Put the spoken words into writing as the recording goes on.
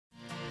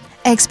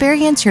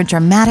Experience your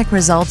dramatic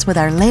results with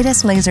our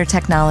latest laser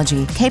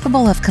technology,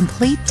 capable of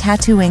complete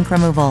tattoo ink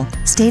removal.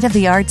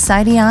 State-of-the-art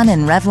Cydion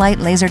and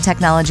RevLight laser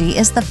technology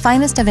is the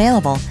finest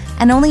available,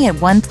 and only at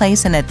one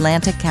place in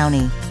Atlantic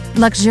County.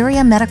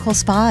 Luxuria Medical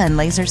Spa and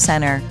Laser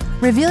Center.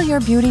 Reveal your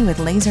beauty with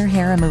laser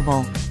hair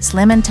removal.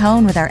 Slim and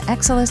tone with our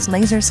Excelus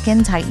laser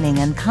skin tightening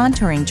and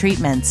contouring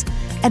treatments.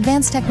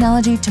 Advanced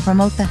technology to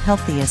promote the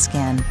healthiest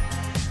skin.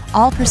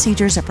 All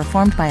procedures are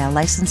performed by a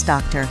licensed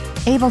doctor,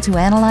 able to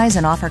analyze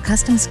and offer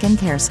custom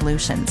skincare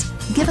solutions.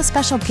 Give a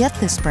special gift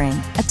this spring,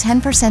 a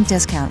 10%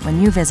 discount when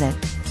you visit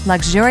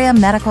Luxuria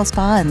Medical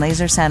Spa and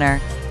Laser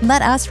Center.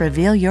 Let us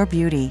reveal your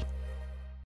beauty.